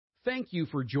Thank you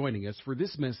for joining us for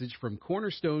this message from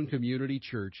Cornerstone Community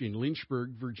Church in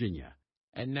Lynchburg, Virginia.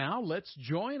 And now let's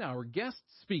join our guest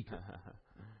speaker.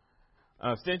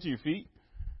 Stand to your feet.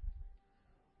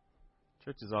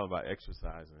 Church is all about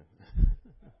exercising.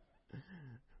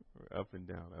 We're up and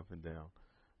down, up and down.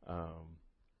 I'm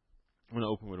going to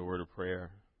open with a word of prayer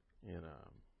and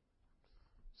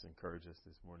just encourage us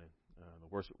this morning. The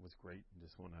worship was great.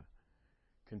 Just want to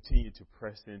continue to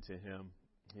press into Him.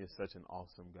 He is such an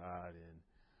awesome God,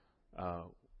 and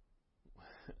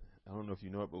I don't know if you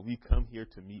know it, but we come here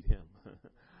to meet Him.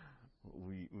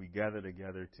 we gather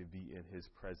together to be in His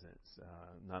presence.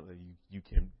 Not that you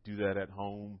can do that at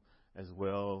home as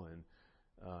well,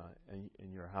 and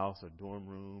in your house or dorm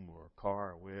room or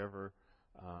car or wherever,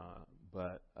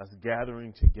 but us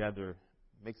gathering together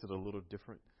makes it a little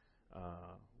different.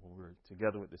 When we're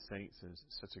together with the saints, there's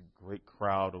such a great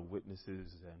crowd of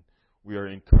witnesses, and we are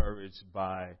encouraged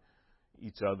by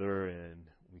each other, and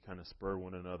we kind of spur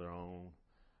one another on.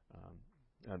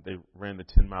 They ran the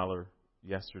 10-miler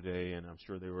yesterday, and I'm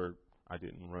sure I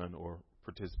didn't run or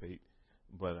participate,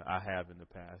 but I have in the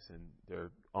past, and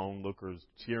their onlookers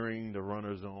cheering the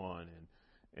runners on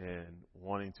and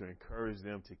wanting to encourage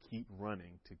them to keep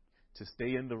running, to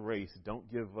stay in the race, don't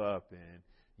give up, and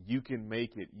you can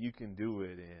make it, you can do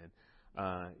it. And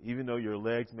even though your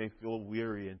legs may feel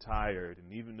weary and tired,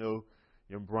 and even though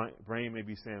your brain may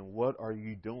be saying, what are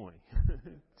you doing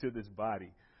to this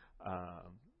body?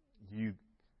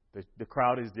 The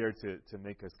crowd is there to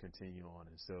make us continue on.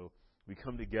 And so we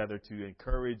come together to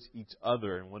encourage each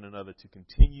other and one another to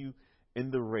continue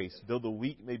in the race. Though the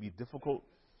week may be difficult,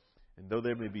 and though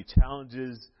there may be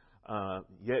challenges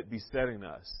yet besetting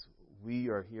us, we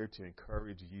are here to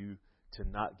encourage you to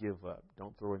not give up.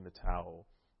 Don't throw in the towel.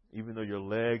 Even though your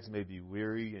legs may be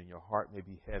weary and your heart may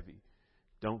be heavy,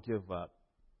 don't give up.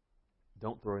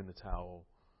 Don't throw in the towel.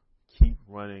 Keep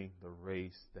running the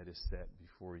race that is set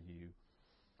before you.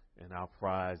 And our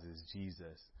prize is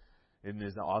Jesus. And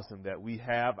it's awesome that we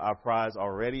have our prize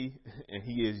already, and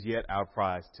He is yet our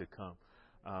prize to come.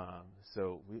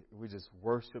 So we just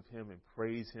worship Him and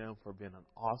praise Him for being an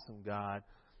awesome God.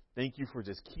 Thank you for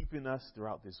just keeping us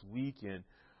throughout this week and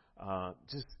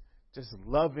just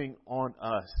loving on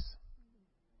us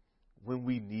when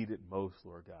we need it most,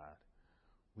 Lord God.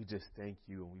 We just thank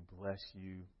you and we bless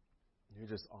you. You're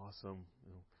just awesome.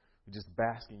 We just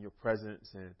bask in your presence,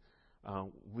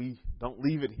 and we don't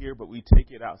leave it here, but we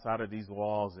take it outside of these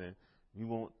walls, and we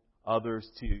want others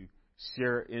to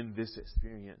share in this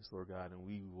experience, Lord God, and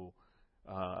we will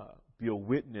be a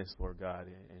witness, Lord God,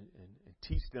 and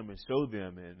teach them and show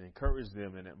them and encourage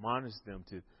them and admonish them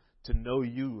to know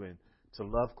you and to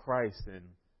love Christ, and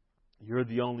you're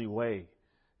the only way.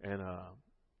 And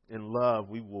in love,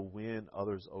 we will win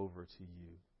others over to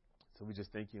you. So we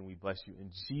just thank you and we bless you. In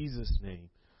Jesus' name,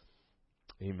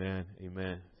 amen.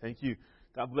 Amen. Thank you.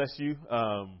 God bless you.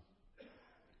 You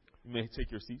may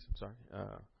take your seats. I'm sorry.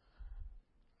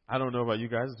 I don't know about you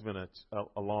guys. It's been a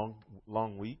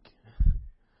long week.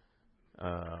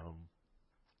 A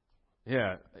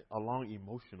long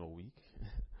emotional week.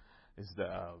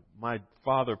 My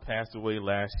father passed away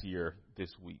last year this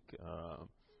week,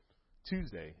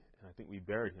 Tuesday, and I think we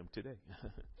buried him today.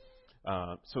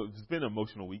 So it's been an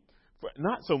emotional week.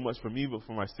 Not so much for me, but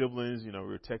for my siblings. We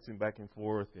were texting back and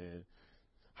forth, and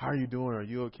how are you doing? Are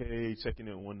you okay? Checking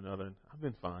in with one another. And I've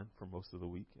been fine for most of the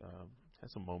week. Had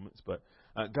some moments, but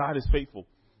God is faithful.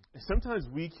 And sometimes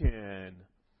we can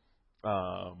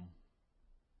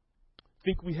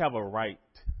think we have a right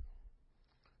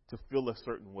to feel a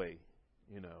certain way.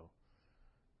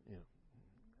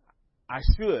 I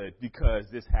should because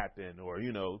this happened, or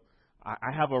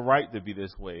I have a right to be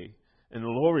this way. And the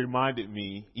Lord reminded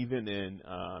me, even in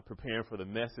preparing for the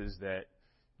message, that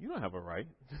you don't have a right.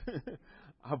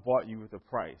 I bought you with a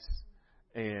price,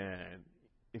 and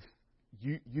if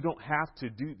you don't have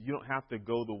to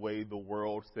go the way the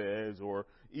world says, or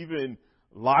even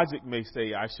logic may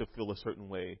say I should feel a certain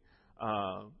way,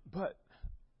 but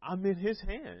I'm in His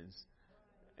hands.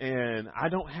 And I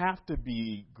don't have to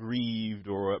be grieved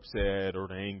or upset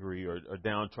or angry or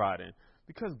downtrodden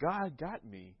because God got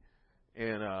me.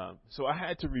 And so I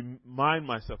had to remind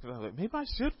myself, because I was like, maybe I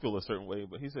should feel a certain way.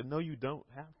 But He said, no, you don't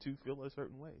have to feel a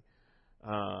certain way.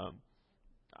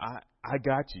 I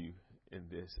got you in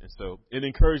this. And so it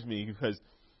encouraged me because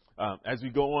as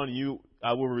we go on,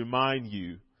 I will remind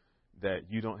you that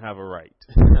you don't have a right.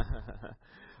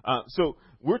 So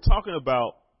we're talking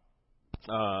about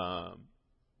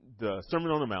the Sermon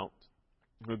on the Mount.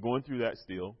 We're going through that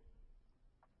still.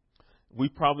 We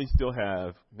probably still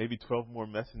have maybe 12 more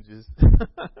messages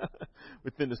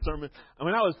within the sermon. And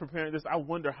when I was preparing this, I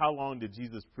wonder how long did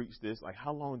Jesus preach this? Like,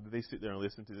 how long did they sit there and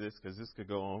listen to this? Because this could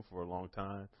go on for a long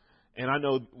time. And I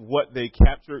know what they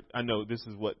captured. I know this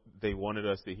is what they wanted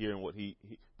us to hear and what he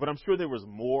but I'm sure there was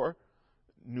more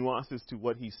nuances to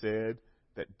what he said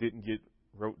that didn't get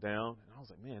wrote down. And I was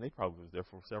like, man, they probably was there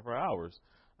for several hours.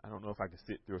 I don't know if I could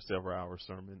sit through a several-hour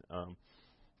sermon.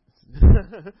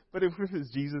 But if it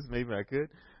was Jesus, maybe I could.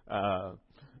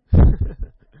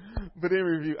 But in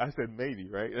review, I said maybe,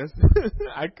 right?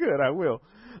 I could, I will.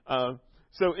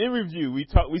 So in review, we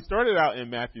started out in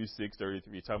Matthew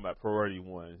 6:33, talking about priority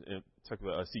one, and talking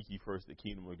about seek ye first the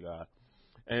kingdom of God.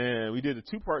 And we did a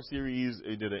 2-part series.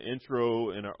 We did an intro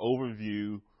and an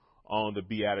overview on the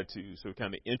Beatitudes. So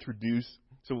kind of introduce.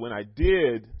 So when I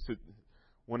did,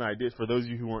 for those of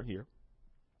you who weren't here,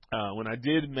 when I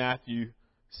did Matthew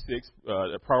 6,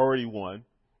 priority one,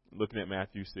 looking at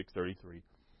Matthew 6:33,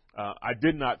 I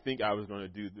did not think I was going to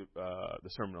do the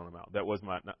Sermon on the Mount. That was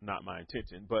not my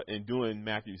intention. But in doing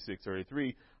Matthew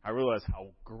 6:33, I realized how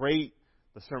great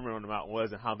the Sermon on the Mount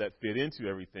was and how that fit into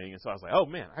everything. And so I was like, oh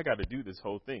man, I got to do this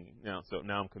whole thing now. So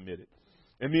now I'm committed.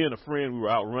 And me and a friend, we were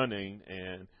out running,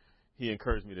 and he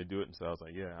encouraged me to do it. And so I was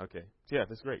like, yeah, okay, yeah,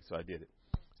 that's great. So I did it.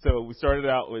 So we started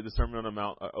out with the Sermon on the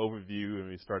Mount overview, and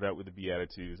we started out with the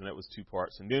Beatitudes, and that was 2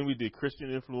 parts. And then we did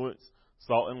Christian influence,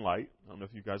 salt and light. I don't know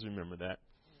if you guys remember that.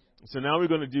 So now we're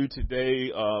going to do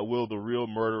today, will the real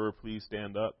murderer please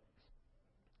stand up?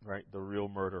 Right, the real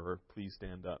murderer, please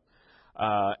stand up.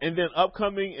 And then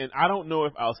upcoming, and I don't know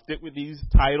if I'll stick with these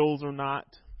titles or not.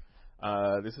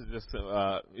 This is just,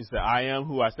 it's the I am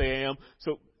who I say I am.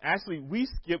 So actually, we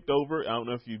skipped over, I don't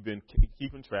know if you've been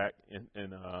keeping track in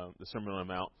the Sermon on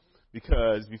the Mount,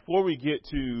 because before we get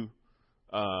to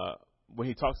when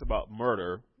he talks about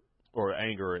murder or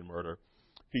anger and murder,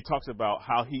 he talks about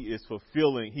how he is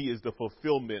the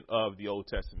fulfillment of the Old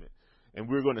Testament. And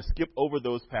we're going to skip over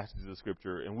those passages of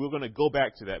Scripture, and we're going to go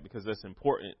back to that because that's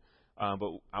important. But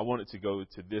I wanted to go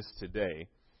to this today.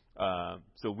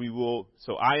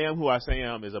 So I am who I say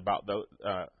I am is about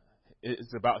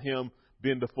it's about him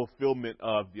being the fulfillment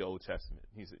of the Old Testament.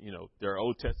 There are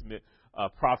Old Testament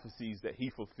prophecies that he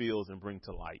fulfills and bring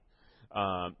to light.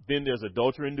 Then there's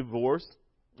adultery and divorce.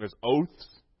 There's oaths,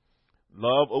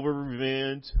 love over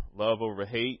revenge, love over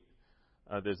hate.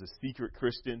 There's a secret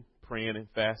Christian, praying and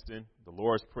fasting, the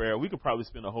Lord's Prayer. We could probably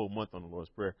spend a whole month on the Lord's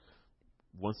Prayer.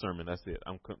 One sermon, that's it.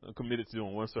 I'm committed to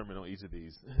doing one sermon on each of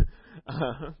these.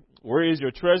 Where is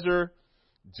your treasure?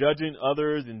 Judging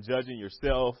others and judging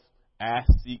yourself. Ask,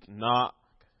 seek, knock.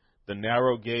 The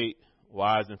narrow gate.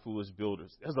 Wise and foolish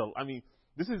builders.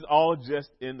 This is all just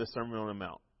in the Sermon on the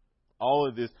Mount. All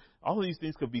of these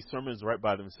things could be sermons right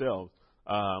by themselves.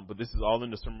 But this is all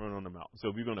in the Sermon on the Mount.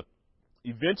 So we're going to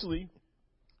eventually,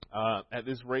 at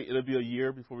this rate, it'll be a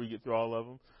year before we get through all of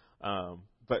them.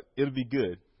 But it'll be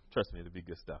good. Trust me, it'll be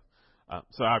good stuff.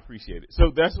 So I appreciate it.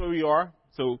 So that's where we are.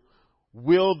 So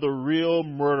will the real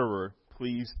murderer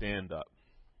please stand up?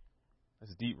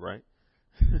 That's deep, right?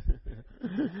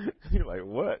 You're like,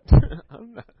 what?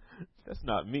 That's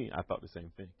not me. I thought the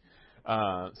same thing.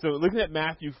 So looking at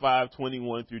Matthew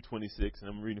 5:21 through 26, and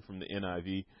I'm reading from the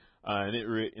NIV,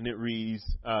 and it reads,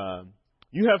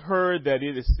 you have heard that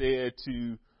it is said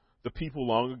to the people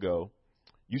long ago,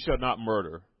 you shall not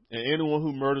murder, and anyone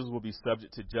who murders will be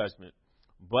subject to judgment.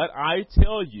 But I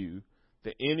tell you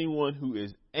that anyone who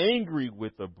is angry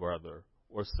with a brother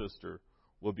or sister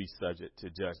will be subject to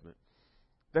judgment.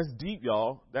 That's deep,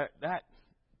 y'all.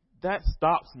 That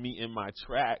stops me in my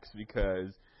tracks, because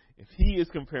if he is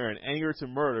comparing anger to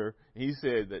murder, and he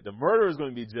said that the murderer is going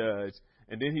to be judged,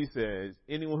 and then he says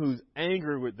anyone who's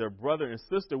angry with their brother and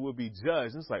sister will be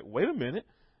judged. And it's like, wait a minute.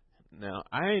 Now,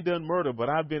 I ain't done murder, but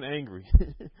I've been angry.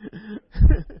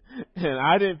 And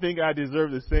I didn't think I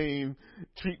deserved the same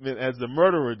treatment as the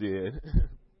murderer did.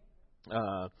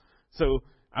 So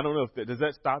I don't know if does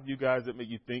that stop you guys? That make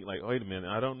you think like, wait a minute,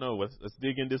 I don't know. Let's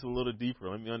dig in this a little deeper.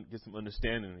 Let me get some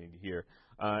understanding in here.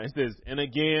 It says, and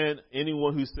again,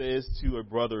 anyone who says to a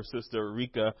brother or sister,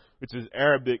 Rika, which is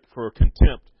Arabic for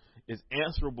contempt, is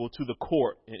answerable to the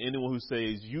court. And anyone who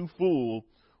says, you fool,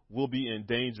 will be in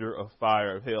danger of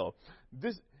fire of hell.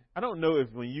 I don't know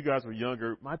if when you guys were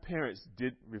younger, my parents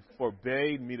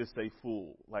forbade me to say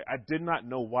fool. Like, I did not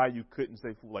know why you couldn't say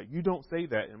fool. Like, you don't say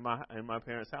that in my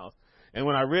parents' house. And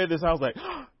when I read this, I was like,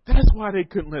 oh, that's why they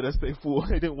couldn't let us say fool.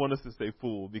 They didn't want us to say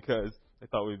fool because they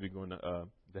thought we'd be going to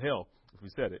hell if we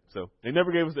said it. So they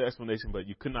never gave us the explanation, but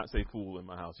you could not say fool in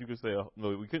my house. You could say,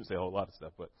 no, we couldn't say a whole lot of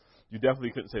stuff, but you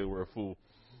definitely couldn't say the word fool.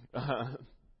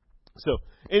 So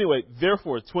anyway,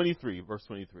 therefore, verse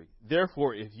 23.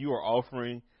 Therefore, if you are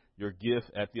offering your gift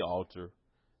at the altar,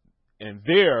 And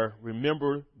there,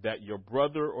 remember that your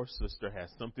brother or sister has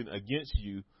something against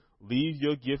you. Leave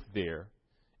your gift there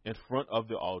in front of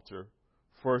the altar.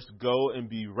 First go and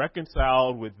be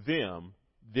reconciled with them,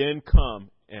 then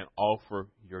come and offer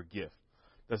your gift.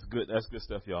 That's good. That's good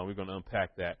stuff, y'all. We're going to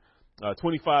unpack that.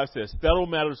 25 says, settle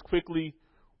matters quickly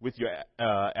with your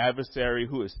adversary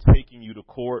who is taking you to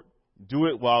court. Do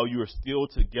it while you are still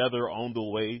together on the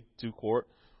way to court,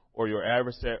 or your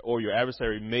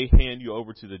adversary may hand you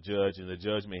over to the judge, and the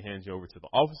judge may hand you over to the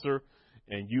officer,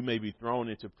 and you may be thrown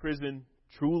into prison.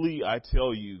 Truly, I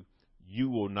tell you, you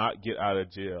will not get out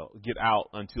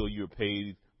until you have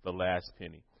paid the last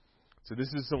penny. So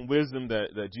this is some wisdom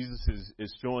that Jesus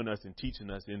is showing us and teaching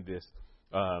us in this.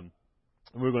 And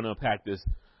we're going to unpack this.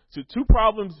 So two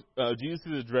problems Jesus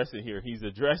is addressing here. He's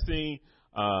addressing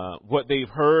what they've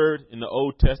heard in the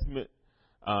Old Testament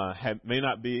may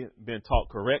not been taught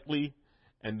correctly.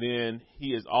 And then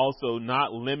he is also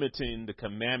not limiting the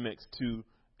commandments to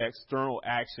external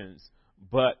actions,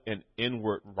 but an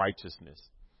inward righteousness.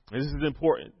 And this is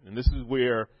important. And this is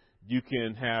where you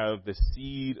can have the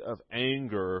seed of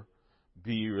anger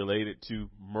be related to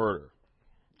murder.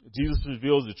 Jesus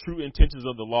reveals the true intentions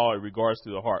of the law in regards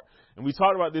to the heart. And we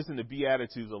talked about this in the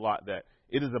Beatitudes a lot, that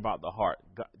it is about the heart.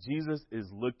 Jesus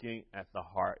is looking at the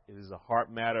heart. It is a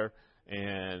heart matter.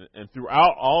 And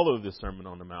throughout all of the Sermon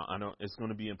on the Mount, I know it's going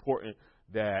to be important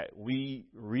that we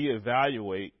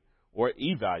reevaluate or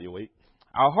evaluate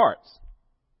our hearts.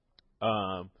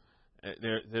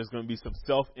 There's going to be some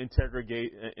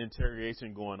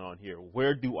self-interrogation going on here.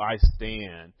 Where do I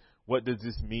stand? What does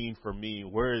this mean for me?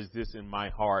 Where is this in my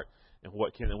heart? And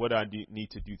what do I need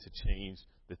to do to change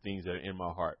the things that are in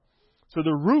my heart? So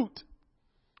the root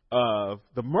of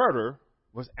the murder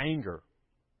was anger.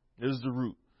 This is the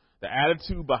root. The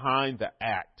attitude behind the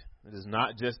act. It is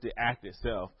not just the act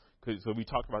itself. So we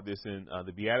talked about this in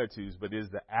the Beatitudes, but it is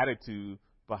the attitude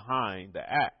behind the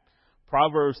act.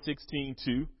 Proverbs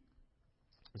 16:2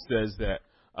 says that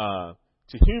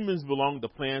to humans belong the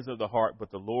plans of the heart,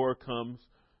 but the Lord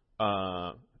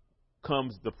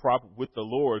with the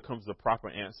Lord comes the proper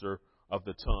answer of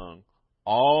the tongue.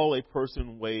 All a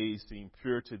person's ways seem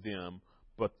pure to them,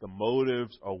 but the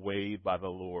motives are weighed by the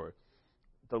Lord.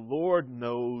 The Lord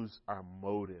knows our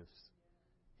motives.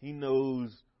 He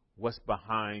knows what's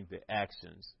behind the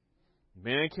actions.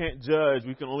 Man can't judge.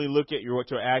 We can only look at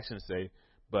what your actions say,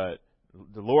 but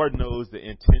the Lord knows the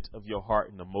intent of your heart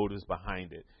and the motives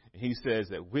behind it. And he says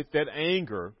that with that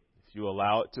anger, if you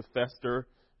allow it to fester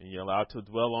and you allow it to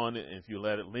dwell on it, and if you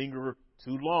let it linger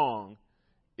too long,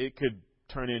 it could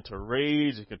turn into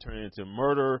rage. It could turn into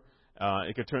murder.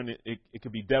 It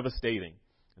could be devastating.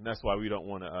 And that's why we don't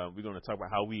want to. We're going to talk about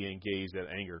how we engage that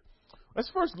anger. Let's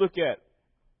first look at.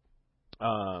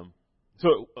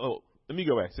 Let me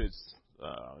go back.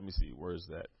 Let me see. Where is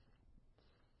that?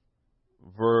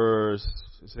 Verse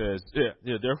says,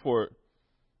 therefore,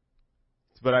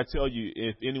 but I tell you,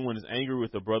 if anyone is angry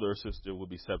with a brother or sister, will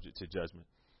be subject to judgment.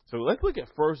 So let's look at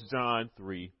 1 John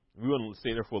 3. We want to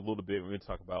stay there for a little bit. We're going to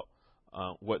talk about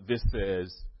what this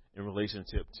says in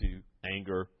relationship to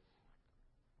anger.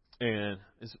 And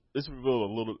this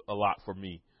revealed a lot for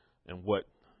me and what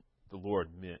the Lord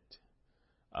meant.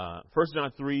 1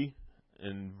 John 3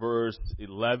 in verse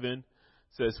 11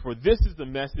 says, for this is the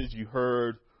message you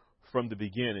heard from the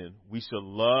beginning. We shall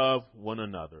love one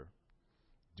another.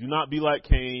 Do not be like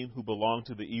Cain, who belonged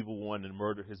to the evil one and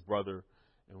murdered his brother.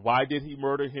 And why did he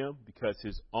murder him? Because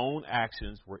his own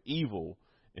actions were evil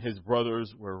and his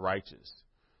brothers were righteous.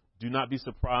 Do not be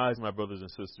surprised, my brothers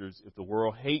and sisters, if the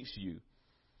world hates you.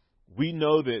 We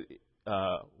know that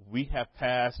we have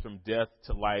passed from death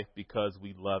to life because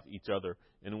we love each other.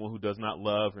 Anyone who does not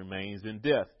love remains in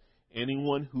death.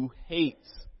 Anyone who hates,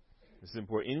 this is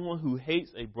important, anyone who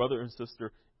hates a brother and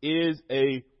sister is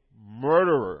a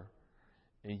murderer.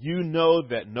 And you know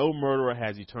that no murderer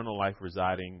has eternal life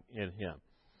residing in him.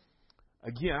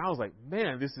 Again, I was like,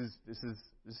 man, this is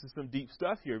some deep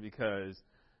stuff here, because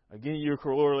again, you're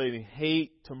correlating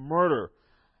hate to murder.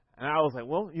 And I was like,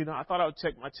 well, I thought I would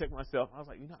check myself. I was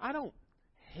like, I don't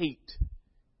hate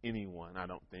anyone, I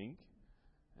don't think.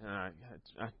 And I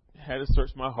had to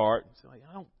search my heart. So I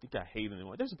don't think I hate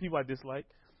anyone. There's some people I dislike.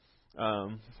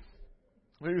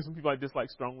 Maybe some people I dislike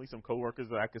strongly, some coworkers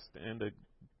that I could stand to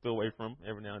go away from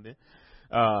every now and then.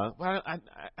 But I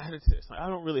had to say, I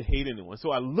don't really hate anyone.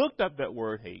 So I looked up that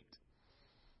word hate.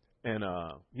 And,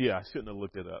 I shouldn't have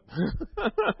looked it up.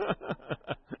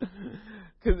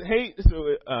 Because hate,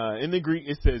 in the Greek,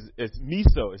 it says it's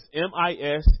miso. It's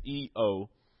M-I-S-E-O.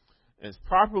 And it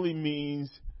properly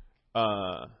means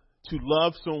to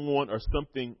love someone or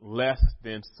something less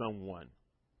than someone.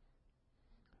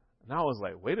 And I was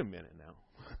like, wait a minute now.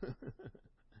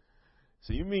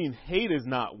 So you mean hate is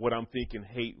not what I'm thinking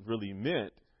hate really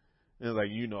meant? And it's like,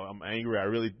 I'm angry, I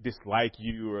really dislike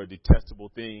you, or a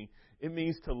detestable thing. It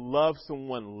means to love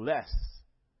someone less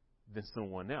than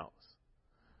someone else.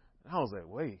 And I was like,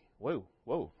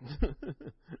 whoa.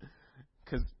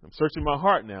 Because I'm searching my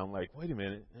heart now. I'm like, wait a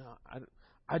minute.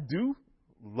 I do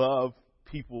love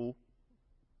people,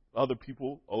 other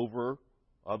people over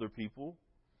other people.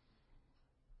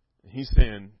 And he's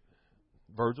saying,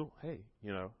 Virgil, hey,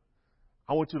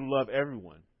 I want you to love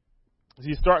everyone.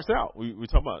 He starts out, we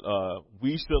talk about,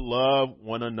 we should love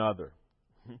one another.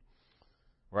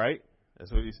 Right?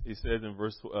 That's what he says in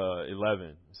verse 11.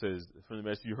 It says, from the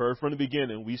message you heard from the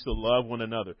beginning, we should love one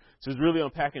another. So it's really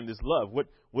unpacking this love.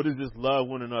 What does this love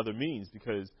one another means?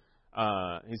 Because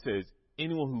he says,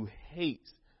 anyone who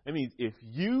hates, that means if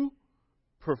you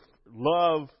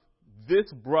love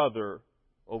this brother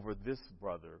over this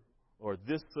brother, or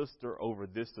this sister over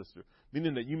this sister,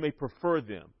 meaning that you may prefer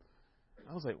them.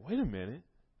 I was like, wait a minute.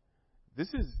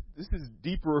 This is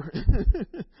deeper.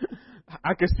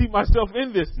 I can see myself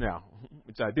in this now,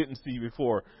 which I didn't see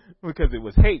before because it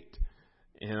was hate.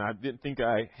 And I didn't think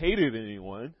I hated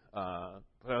anyone. But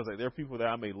I was like, there are people that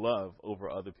I may love over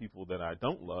other people that I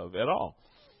don't love at all,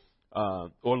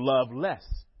 or love less.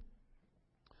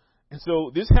 And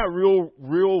so this had real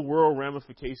world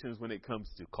ramifications when it comes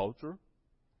to culture,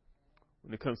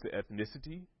 when it comes to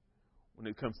ethnicity, when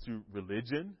it comes to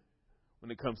religion, when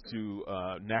it comes to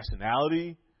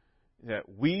nationality, that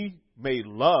we may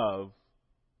love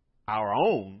our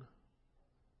own,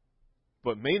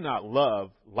 but may not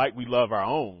love like we love our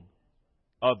own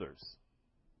others.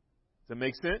 Does that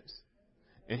make sense?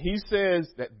 And he says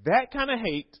that kind of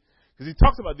hate, because he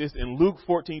talks about this in Luke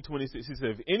 14:26. He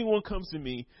said, if anyone comes to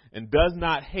me and does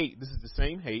not hate, this is the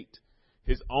same hate,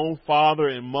 his own father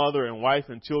and mother and wife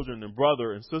and children and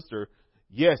brother and sister,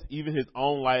 yes, even his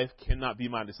own life, cannot be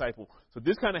my disciple. So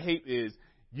this kind of hate is,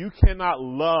 you cannot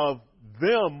love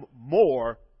them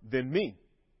more than me.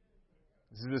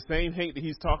 This is the same hate that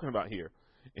he's talking about here.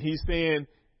 And he's saying,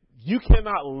 you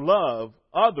cannot love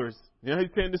others. He's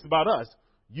saying this about us.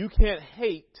 You can't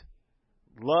hate,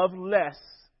 love less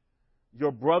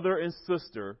your brother and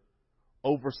sister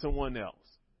over someone else.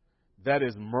 That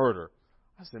is murder.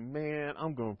 I said, man,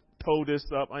 I'm going to toe this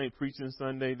up. I ain't preaching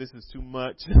Sunday. This is too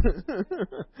much.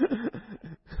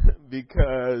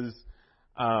 Because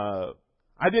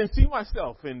I didn't see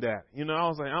myself in that. I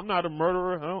was like, I'm not a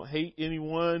murderer. I don't hate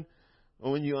anyone.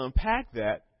 But when you unpack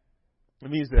that, it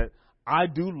means that I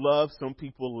do love some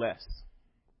people less.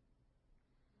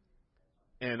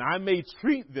 And I may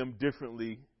treat them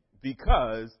differently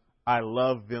because I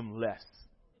love them less.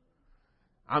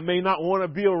 I may not want to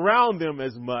be around them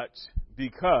as much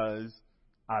because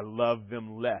I love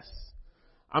them less.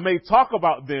 I may talk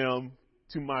about them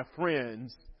to my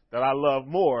friends that I love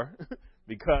more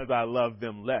because I love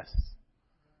them less.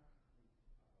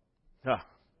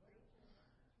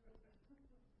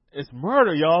 It's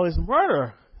murder, y'all. It's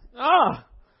murder.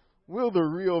 Will the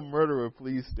real murderer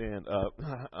please stand up?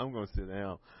 I'm going to sit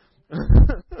down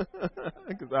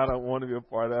because I don't want to be a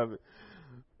part of it.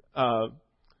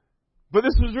 But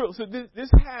this was real. So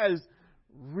this has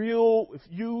real, if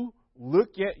you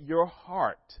look at your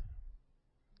heart,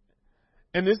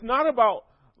 and it's not about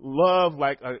love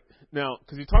now,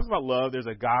 because he talks about love, there's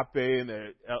agape and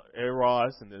there's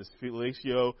eros and there's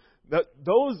philatio.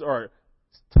 Those are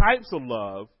types of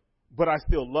love, but I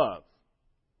still love.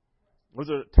 Those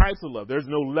are types of love. There's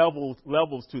no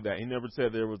levels to that. He never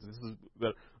said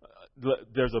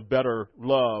there's a better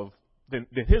love than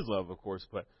his love, of course,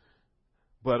 but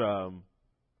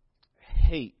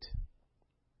hate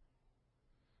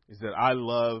is that I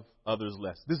love others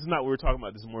less. This is not what we're talking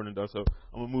about this morning, though, so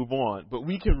I'm going to move on. But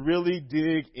we can really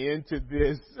dig into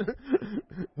this.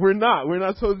 We're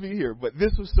not supposed to be here, but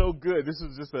this was so good. This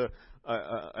was just a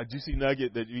juicy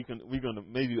nugget that we're going to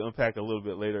maybe unpack a little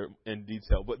bit later in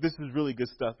detail. But this is really good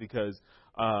stuff because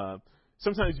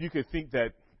sometimes you could think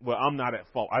that, well, I'm not at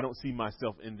fault. I don't see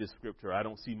myself in this scripture. I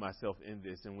don't see myself in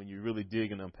this. And when you really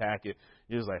dig and unpack it,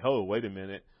 you're just like, oh, wait a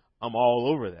minute. I'm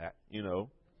all over that,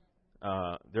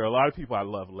 There are a lot of people I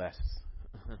love less.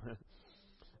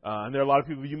 And there are a lot of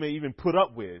people you may even put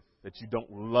up with that you don't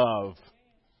love.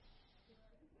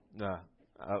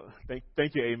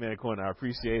 Thank you, Amen, Corner. I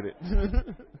appreciate it.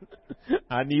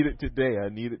 I need it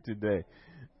today.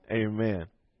 Amen.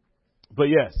 But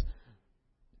yes,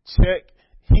 check.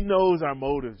 He knows our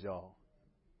motives, y'all.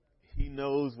 He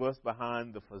knows what's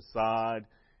behind the facade.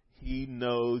 He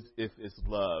knows if it's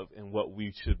love and what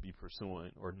we should be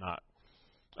pursuing or not.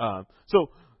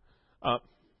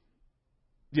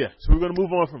 Yeah, so we're going to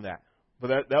move on from that.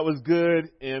 But that was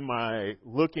good in my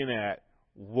looking at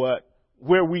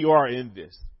where we are in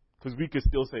this, because we could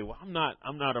still say, well, I'm not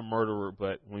a murderer,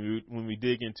 but when we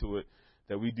dig into it,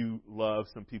 that we do love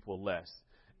some people less,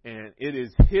 and it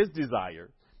is His desire,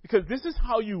 because this is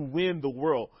how you win the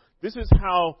world. This is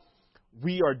how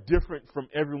we are different from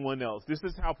everyone else. This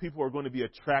is how people are going to be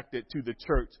attracted to the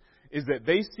church, is that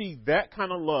they see that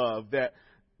kind of love, that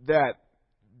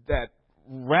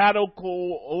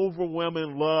radical,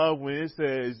 overwhelming love, when it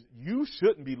says you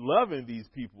shouldn't be loving these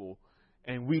people,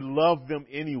 and we love them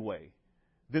anyway.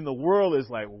 Then the world is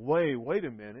like, wait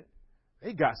a minute,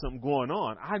 they got something going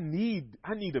on. I need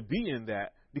to be in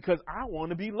that because I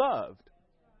want to be loved.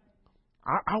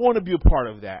 I want to be a part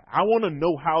of that. I want to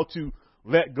know how to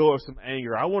let go of some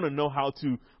anger. I want to know how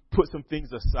to put some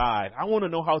things aside. I want to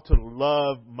know how to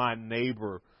love my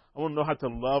neighbor. I want to know how to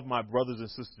love my brothers and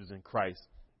sisters in Christ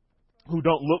who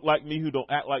don't look like me, who don't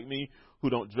act like me, who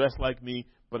don't dress like me,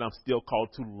 but I'm still called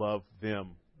to love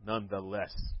them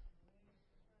nonetheless.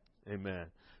 Amen.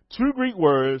 Two Greek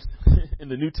words in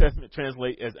the New Testament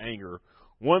translate as anger.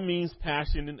 One means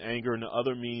passion and anger, and the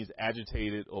other means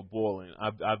agitated or boiling.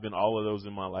 I've been all of those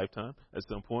in my lifetime at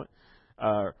some point.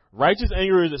 Righteous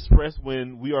anger is expressed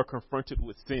when we are confronted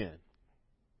with sin.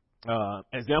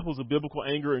 Examples of biblical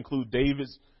anger include David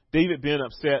being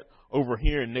upset over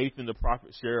hearing Nathan the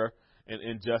prophet share an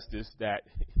injustice that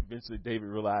eventually David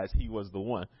realized he was the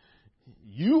one.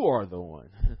 You are the one.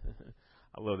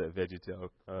 I love that VeggieTale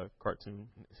cartoon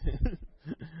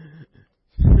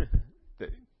that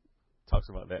talks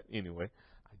about that. Anyway,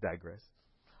 I digress.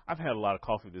 I've had a lot of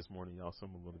coffee this morning, y'all, so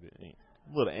I'm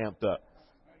a little amped up.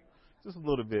 Just a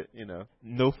little bit,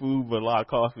 no food, but a lot of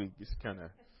coffee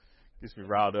gets me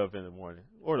riled up in the morning.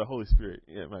 Or the Holy Spirit.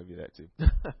 Yeah, it might be that too.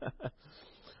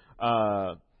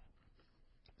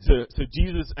 So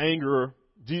Jesus'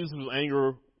 was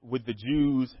anger with the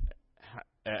Jews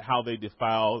at how they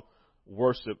defiled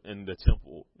worship in the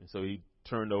temple. And so he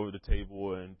turned over the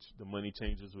table and the money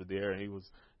changers were there, and he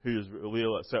was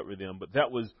real upset with them. But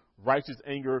that was righteous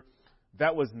anger.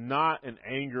 That was not an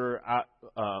anger out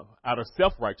of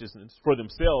self-righteousness for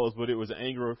themselves, but it was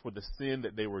anger for the sin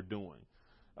that they were doing.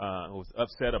 It was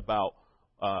upset about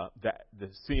the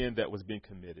sin that was being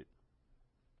committed.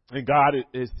 And God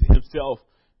Himself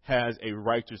has a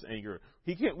righteous anger.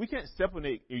 We can't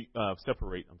separate.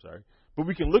 But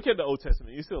we can look at the Old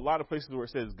Testament. You see a lot of places where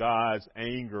it says God's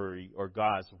anger or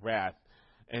God's wrath,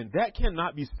 and that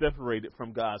cannot be separated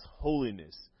from God's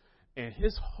holiness. And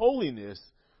His holiness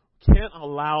can't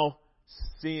allow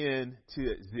sin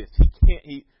to exist. He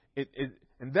can't.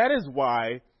 And that is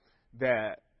why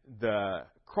that the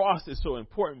cross is so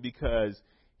important, because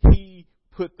He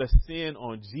put the sin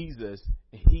on Jesus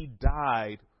and He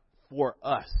died for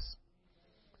us.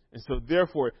 And so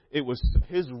therefore it was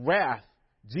His wrath.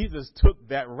 Jesus took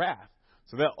that wrath.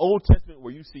 So that Old Testament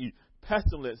where you see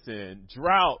pestilence and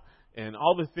drought and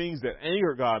all the things that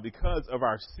anger God because of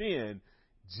our sin,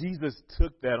 Jesus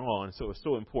took that on. So it's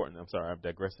so important. I'm sorry, I've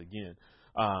digressed again.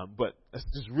 But it's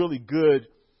just really good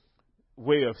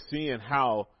way of seeing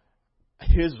how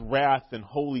His wrath and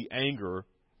holy anger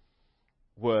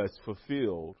was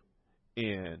fulfilled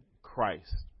in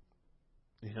Christ,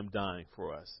 in Him dying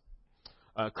for us.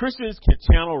 Christians can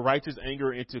channel righteous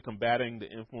anger into combating the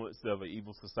influence of an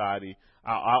evil society.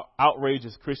 Our outrage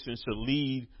as Christians should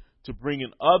lead to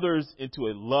bringing others into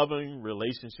a loving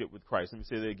relationship with Christ. Let me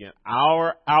say that again.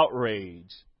 Our outrage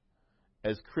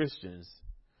as Christians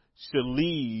should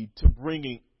lead to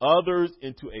bringing others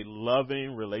into a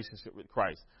loving relationship with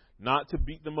Christ. Not to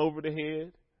beat them over the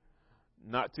head,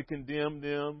 not to condemn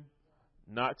them,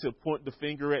 not to point the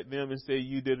finger at them and say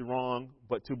you did wrong,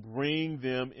 but to bring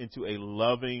them into a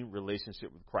loving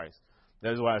relationship with Christ.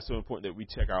 That is why it's so important that we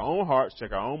check our own hearts,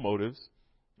 check our own motives,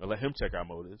 or let Him check our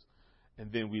motives,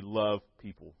 and then we love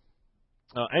people.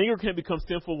 Anger can become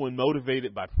sinful when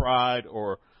motivated by pride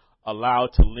or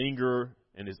allowed to linger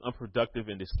and is unproductive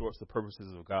and distorts the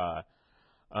purposes of God.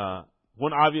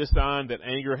 One obvious sign that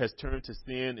anger has turned to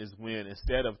sin is when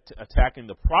instead of attacking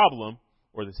the problem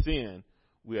or the sin,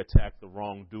 we attack the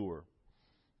wrongdoer.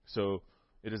 So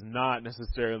it is not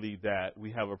necessarily that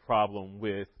we have a problem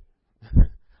with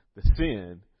the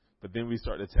sin, but then we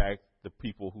start to attack the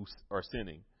people who are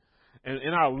sinning. And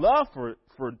in our love for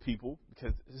people,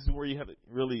 because this is where you have to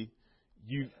really,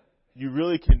 you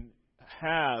really can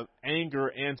have anger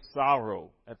and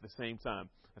sorrow at the same time.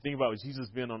 I think about Jesus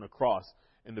being on the cross,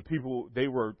 and the people, they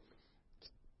were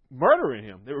murdering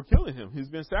Him. They were killing Him. He's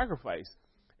been sacrificed.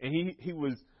 And he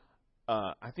was,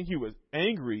 I think he was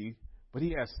angry, but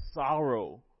he had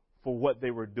sorrow for what they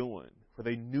were doing, for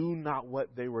they knew not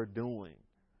what they were doing.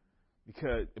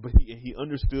 but he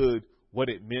understood what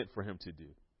it meant for him to do.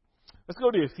 Let's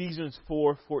go to Ephesians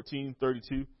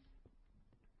 4:14-32.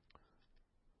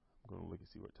 I'm going to look and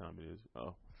see what time it is.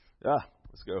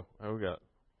 Let's go. Oh, we got.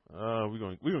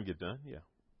 We're gonna get done.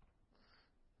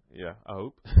 Yeah, I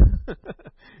hope.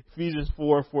 Ephesians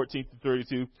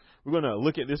 4:14-32. We're going to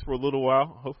look at this for a little while.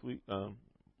 Hopefully,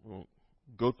 we'll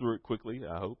go through it quickly.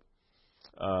 I hope.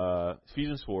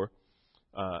 Ephesians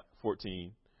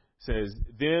 4:14 says,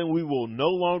 "Then we will no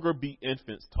longer be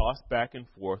infants tossed back and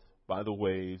forth by the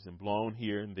waves and blown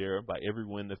here and there by every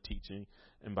wind of teaching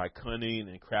and by cunning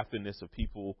and craftiness of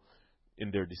people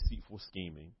in their deceitful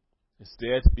scheming.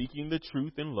 Instead, speaking the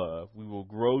truth in love, we will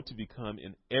grow to become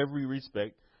in every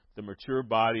respect the mature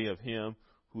body of Him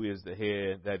who is the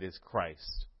head, that is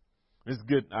Christ." This is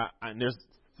good. There's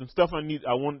some stuff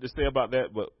I wanted to say about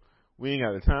that, but we ain't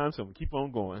got the time, so I'm going to keep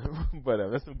on going. But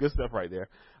that's some good stuff right there.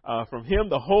 From Him,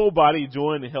 the whole body,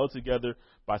 joined and held together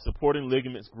by supporting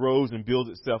ligaments, grows and builds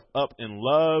itself up in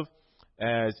love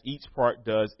as each part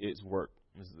does its work.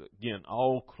 This is, again,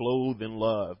 all clothed in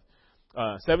love.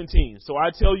 17. "So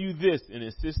I tell you this and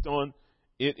insist on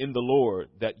it in the Lord,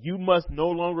 that you must no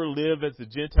longer live as the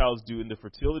Gentiles do in the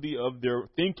fertility of their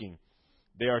thinking.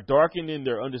 They are darkened in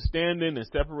their understanding and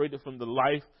separated from the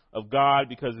life of God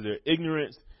because of their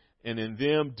ignorance, and in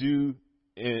them due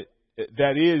to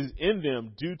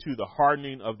the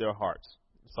hardening of their hearts."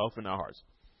 Soften our hearts.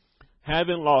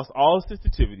 "Having lost all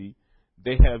sensitivity,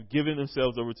 they have given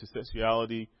themselves over to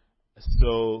sensuality,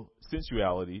 so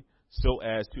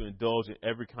as to indulge in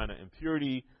every kind of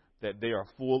impurity, that they are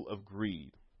full of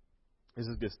greed." This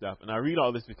is good stuff. And I read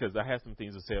all this because I have some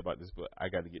things to say about this, but I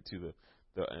got to get to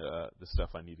the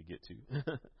stuff I need to get to.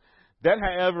 "That,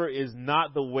 however, is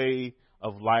not the way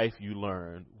of life you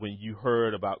learned when you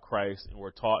heard about Christ and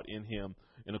were taught in Him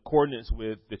in accordance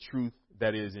with the truth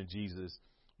that is in Jesus.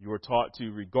 You were taught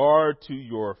with regard to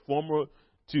your former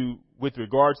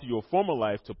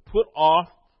life to put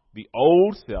off the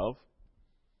old self."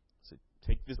 So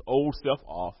take this old self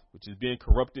off, which is being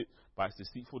corrupted by its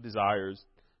deceitful desires,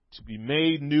 "to be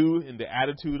made new in the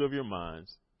attitude of your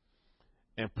minds,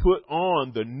 and put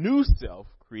on the new self,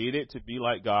 created to be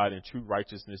like God in true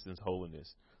righteousness and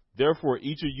holiness. Therefore,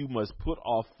 each of you must put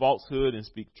off falsehood and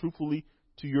speak truthfully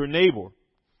to your neighbor."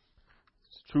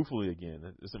 Truthfully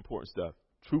again, it's important stuff.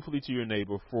 "Truthfully to your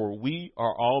neighbor, for we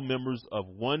are all members of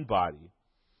one body."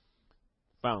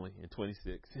 Finally, in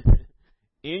 26,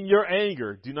 "In your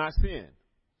anger, do not sin.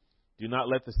 Do not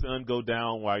let the sun go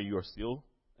down while you are still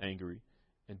angry,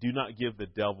 and do not give the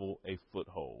devil a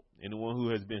foothold." Anyone who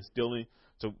has been stealing,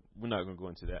 so we're not going to go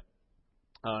into that.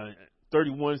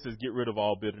 31 says, "Get rid of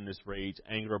all bitterness, rage,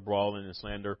 anger, brawling, and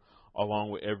slander, along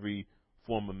with every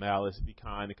form of malice. Be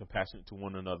kind and compassionate to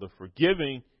one another,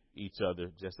 forgiving each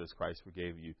other, just as Christ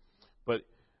forgave you. But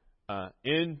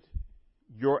in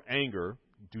your anger,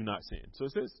 do not sin." So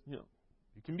it says,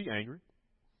 you can be angry,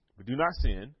 but do not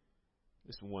sin.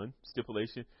 This is one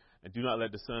stipulation. "And do not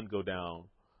let the sun go down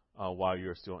while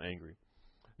you're still angry."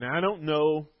 Now, I don't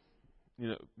know,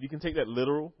 you can take that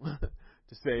literal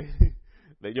to say,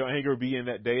 let your anger be in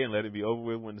that day and let it be over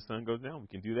with when the sun goes down. We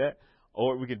can do that.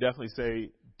 Or we can definitely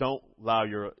say, don't allow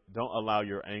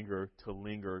your anger to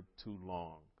linger too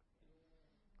long.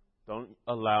 Don't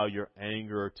allow your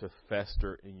anger to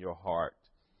fester in your heart,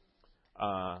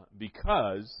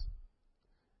 because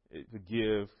it would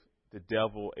give the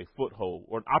devil a foothold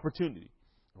or an opportunity.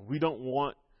 We don't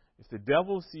want, if the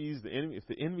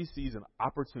enemy sees an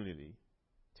opportunity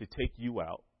to take you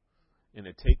out, and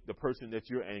to take the person that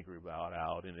you're angry about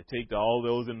out, and to take all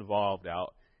those involved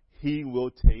out, he will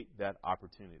take that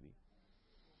opportunity.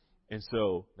 And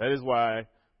so that is why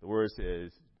the word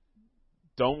says,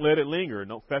 don't let it linger.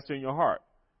 Don't fester in your heart.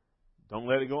 Don't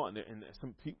let it go on. And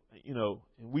some people,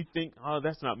 and we think, oh,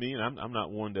 that's not me, and I'm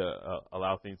not one to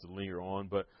allow things to linger on.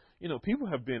 But, people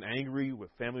have been angry with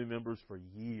family members for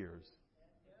years.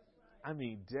 I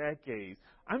mean, decades.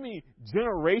 I mean,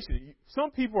 generations.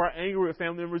 Some people are angry with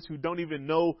family members who don't even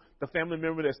know the family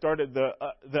member that started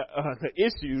the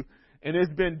issue. And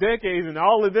it's been decades, and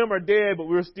all of them are dead, but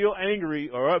we're still angry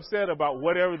or upset about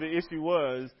whatever the issue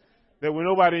was that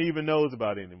nobody even knows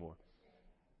about anymore.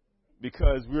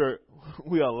 Because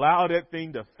we allow that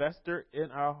thing to fester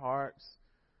in our hearts,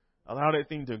 allow that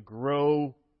thing to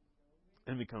grow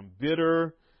and become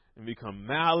bitter and become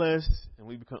malice, and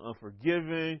we become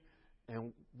unforgiving,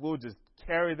 and we'll just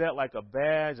carry that like a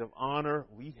badge of honor.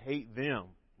 We hate them.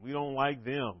 We don't like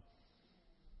them.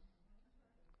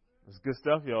 It's good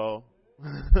stuff, y'all.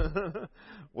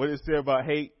 What does it say about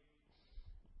hate?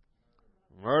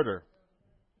 Murder.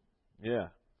 Yeah.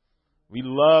 We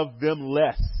love them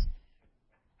less.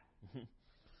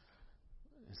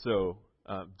 So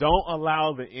don't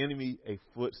allow the enemy a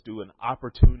footstool, an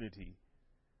opportunity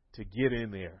to get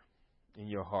in there in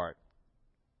your heart.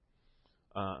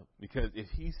 Because if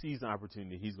he sees an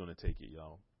opportunity, he's going to take it,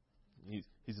 y'all.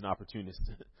 He's an opportunist.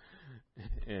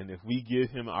 And if we give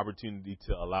him an opportunity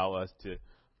to allow us to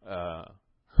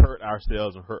hurt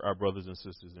ourselves and hurt our brothers and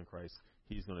sisters in Christ,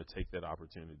 he's going to take that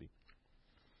opportunity.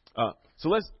 So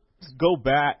let's go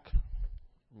back.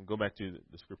 We'll go back to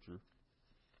the scripture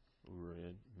we were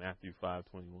in, Matthew 5:21.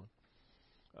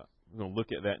 We're going to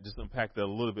look at that, just unpack that a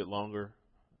little bit longer.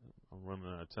 I'm running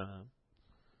out of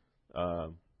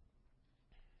time.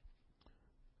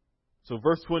 So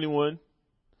verse 21.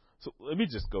 So let me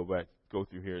just go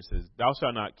through here. It says, "Thou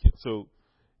shalt not kill." So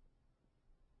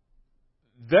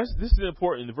this is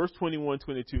important. In verse 21,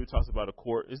 22, it talks about a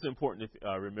court. It's important if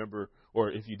remember, or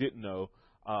if you didn't know,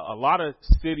 a lot of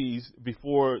cities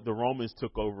before the Romans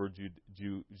took over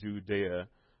Judea,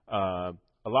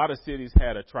 a lot of cities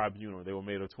had a tribunal. They were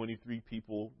made of 23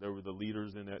 people. They were the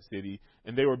leaders in that city,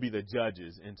 and they would be the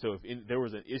judges. And so if there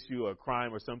was an issue, a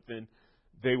crime or something,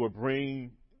 they would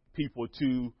bring people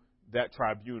to that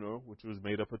tribunal, which was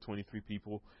made up of 23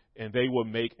 people, and they would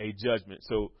make a judgment.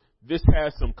 So this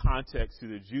has some context to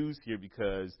the Jews here,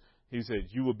 because he said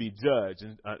you will be judged,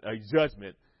 and a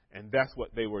judgment, and that's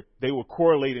what they were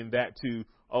correlating that to.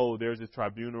 Oh, there's a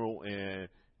tribunal, and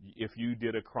if you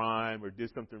did a crime or did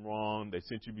something wrong, they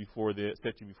set you before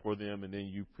them, and then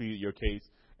you plead your case,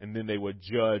 and then they would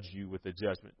judge you with a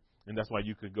judgment. And that's why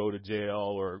you could go to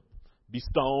jail or be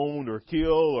stoned or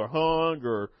killed or hung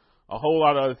or a whole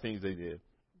lot of other things they did.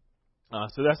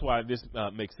 So that's why this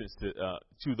makes sense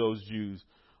to those Jews.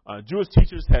 Jewish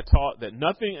teachers had taught that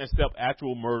nothing except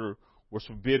actual murder was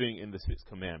forbidden in the Sixth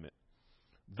Commandment.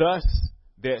 Thus,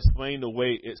 they explained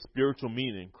away its spiritual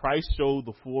meaning. Christ showed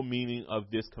the full meaning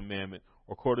of this commandment,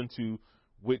 according to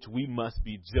which we must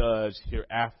be judged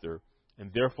hereafter,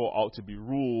 and therefore ought to be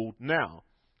ruled now.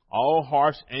 All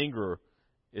harsh anger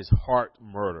is heart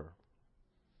murder.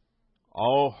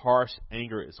 All harsh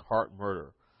anger is heart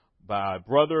murder. By a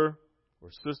brother or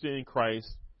sister in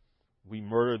Christ, we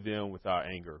murder them with our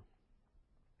anger.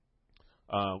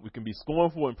 We can be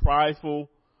scornful and prideful,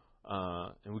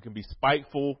 and we can be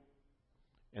spiteful,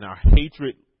 and our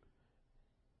hatred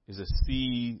is a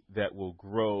seed that will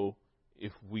grow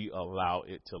if we allow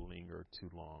it to linger too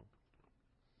long.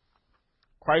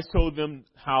 Christ told them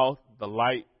how,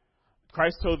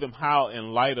 in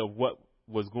light of what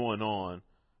was going on,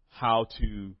 how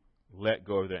to let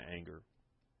go of their anger.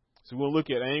 So we'll look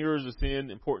at anger as a sin.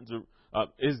 Importance of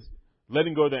is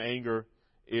letting go of their anger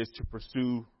is to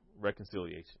pursue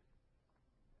reconciliation.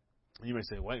 You may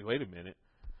say, wait a minute.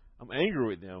 I'm angry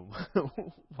with them.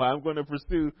 Why I'm going to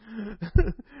pursue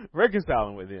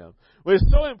reconciling with them? Well, it's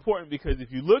so important because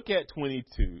if you look at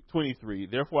 23,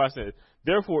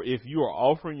 therefore if you are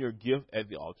offering your gift at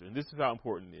the altar, and this is how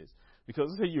important it is, because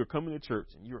let's say you're coming to church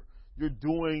and you're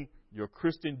doing your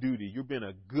Christian duty. You've been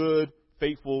a good,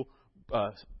 faithful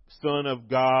son of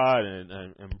God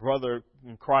and brother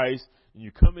in Christ, and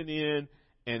you're coming in,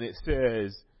 and it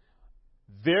says,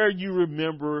 there you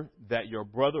remember that your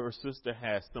brother or sister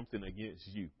has something against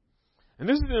you. And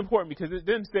this is important because it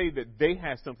didn't say that they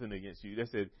had something against you. They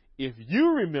said, if you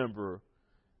remember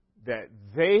that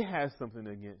they have something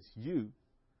against you,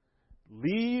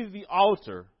 leave the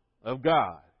altar of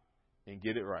God and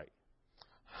get it right.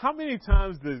 How many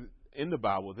times in the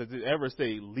Bible does it ever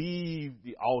say, leave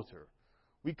the altar?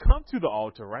 We come to the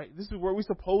altar, right? This is where we're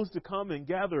supposed to come and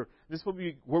gather. This is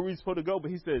where we're supposed to go. But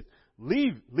he says,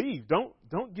 leave. Don't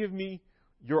give me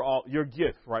your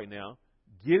gift right now.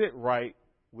 Get it right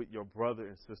with your brother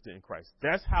and sister in Christ.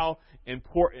 That's how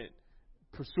important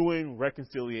pursuing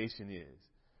reconciliation is.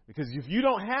 Because if you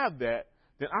don't have that,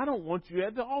 then I don't want you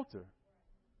at the altar.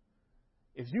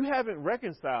 If you haven't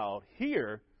reconciled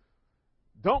here,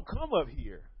 don't come up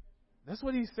here. That's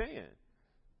what he's saying.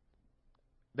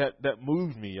 That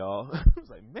moved me, y'all. I was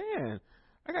like, man,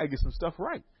 I got to get some stuff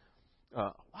right.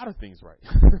 A lot of things right.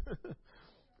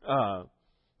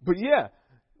 But yeah,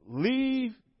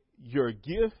 leave your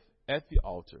gift at the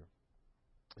altar.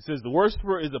 It says the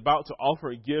worshiper is about to offer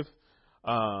a gift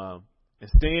and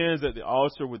stands at the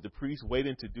altar with the priest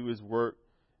waiting to do his work.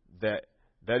 That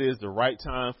is the right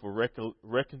time for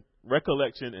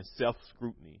recollection and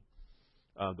self-scrutiny.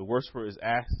 The worshiper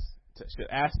should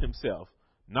ask himself,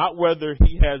 not whether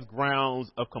he has grounds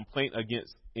of complaint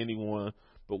against anyone,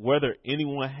 but whether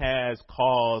anyone has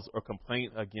cause or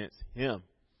complaint against him.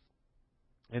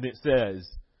 And it says,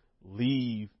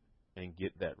 leave and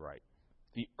get that right.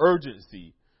 The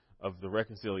urgency of the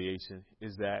reconciliation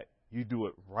is that you do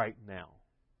it right now,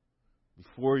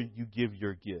 before you give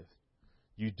your gift.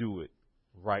 you do it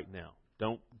right now.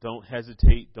 Don't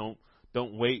hesitate. Don't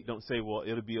wait. Don't say, well,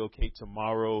 it'll be okay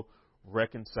tomorrow.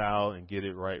 Reconcile and get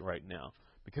it right now.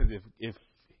 Because if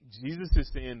Jesus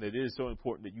is saying that it is so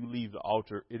important that you leave the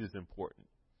altar, it is important.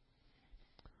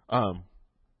 I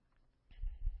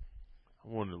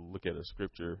want to look at a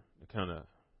scripture that kind of,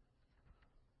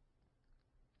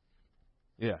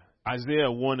 Isaiah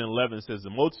 1:11 says,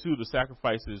 the multitude of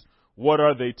sacrifices, what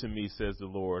are they to me, says the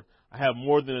Lord? I have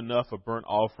more than enough of burnt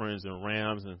offerings and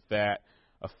rams and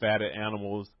fatted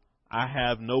animals. I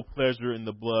have no pleasure in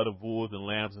the blood of bulls and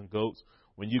lambs and goats.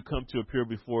 When you come to appear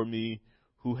before me,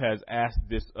 who has asked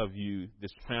this of you,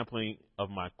 this trampling of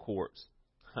my courts?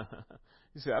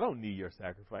 You say, I don't need your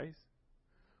sacrifice.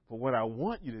 But what I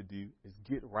want you to do is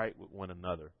get right with one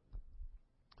another.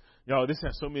 Y'all, this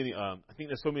has so many, I think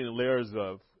there's so many layers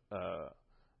of,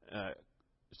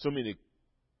 so many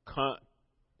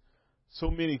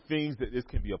things that this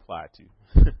can be applied to.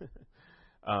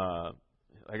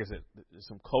 Like I said, there's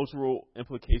some cultural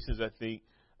implications, I think.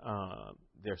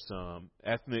 There's some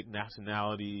ethnic,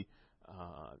 nationality,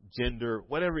 gender,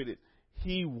 whatever it is.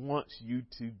 He wants you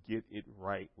to get it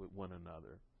right with one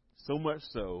another. So much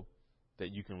so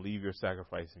that you can leave your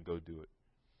sacrifice and go do it.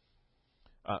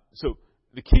 So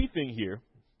the key thing here,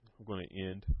 I'm going to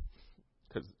end,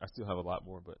 because I still have a lot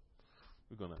more, but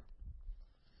we're going to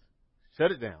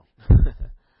shut it down.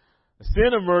 The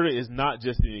sin of murder is not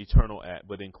just an eternal act,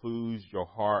 but includes your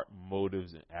heart,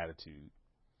 motives, and attitude.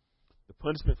 The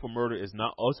punishment for murder is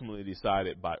not ultimately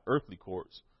decided by earthly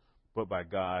courts, but by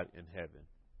God in heaven.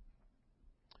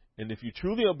 And if you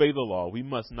truly obey the law, we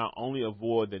must not only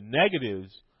avoid the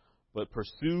negatives, but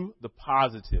pursue the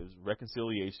positives,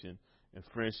 reconciliation and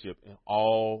friendship in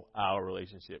all our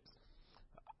relationships.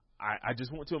 I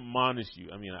just want to admonish you.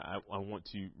 I mean, I want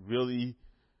to really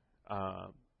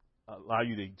allow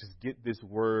you to just get this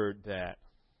word that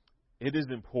it is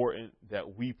important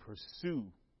that we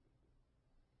pursue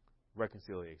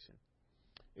reconciliation.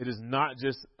 It is not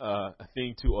just a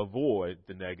thing to avoid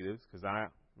the negatives, because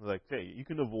hey, you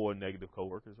can avoid negative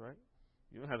coworkers, right?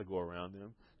 You don't have to go around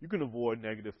them. You can avoid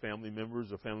negative family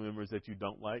members or family members that you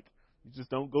don't like. You just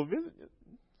don't go visit. That's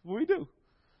what we do.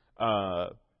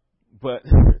 But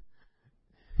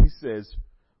he says,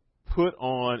 put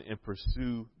on and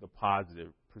pursue the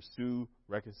positive. Pursue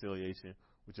reconciliation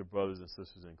with your brothers and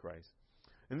sisters in Christ.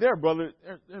 And there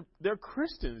are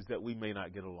Christians that we may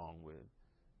not get along with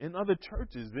in other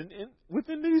churches and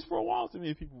within these four walls. I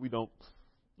mean, people we don't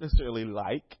necessarily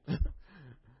like.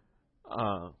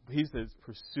 He says,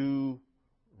 pursue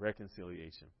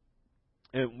reconciliation.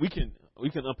 And we can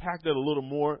unpack that a little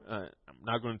more. I'm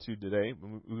not going to today, but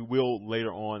we will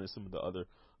later on in some of the other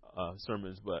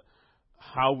sermons. But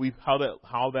how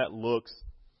that looks,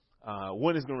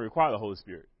 one is going to require the Holy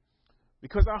Spirit,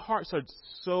 because our hearts are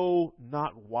so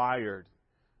not wired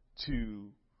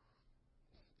to,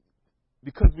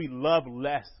 because we love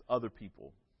less other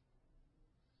people.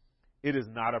 It is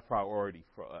not a priority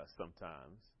for us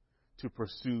sometimes to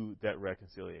pursue that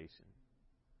reconciliation.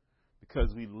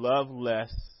 Because we love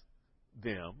less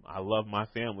them. I love my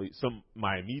family,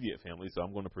 my immediate family, so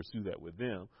I'm going to pursue that with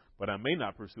them. But I may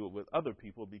not pursue it with other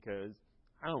people because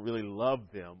I don't really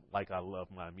love them like I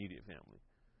love my immediate family.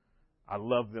 I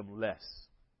love them less,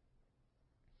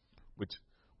 which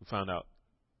we found out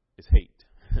is hate.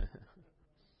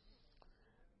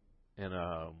 And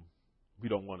we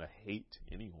don't want to hate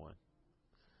anyone.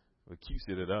 It keeps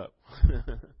it up.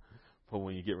 But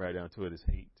when you get right down to it, it's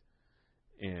hate.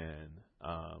 And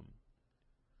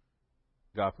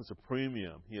God puts a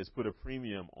premium. He has put a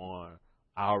premium on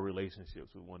our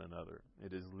relationships with one another.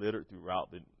 It is littered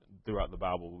throughout the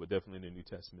Bible, but definitely in the New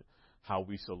Testament, how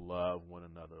we shall love one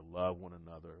another, love one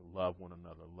another, love one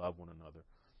another, love one another.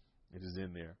 It is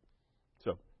in there.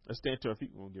 So let's stand to our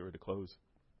feet and we'll get ready to close.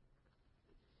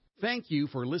 Thank you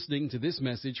for listening to this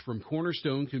message from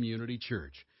Cornerstone Community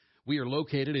Church. We are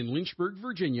located in Lynchburg,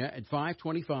 Virginia at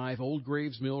 525 Old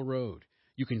Graves Mill Road.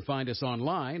 You can find us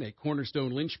online at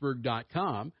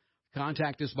cornerstonelynchburg.com,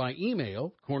 contact us by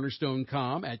email,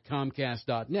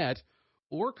 cornerstonecom@comcast.net,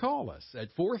 or call us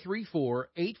at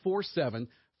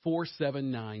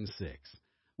 434-847-4796.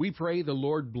 We pray the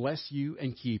Lord bless you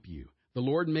and keep you. The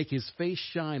Lord make His face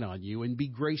shine on you and be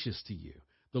gracious to you.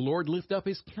 The Lord lift up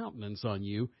His countenance on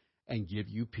you and give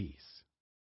you peace.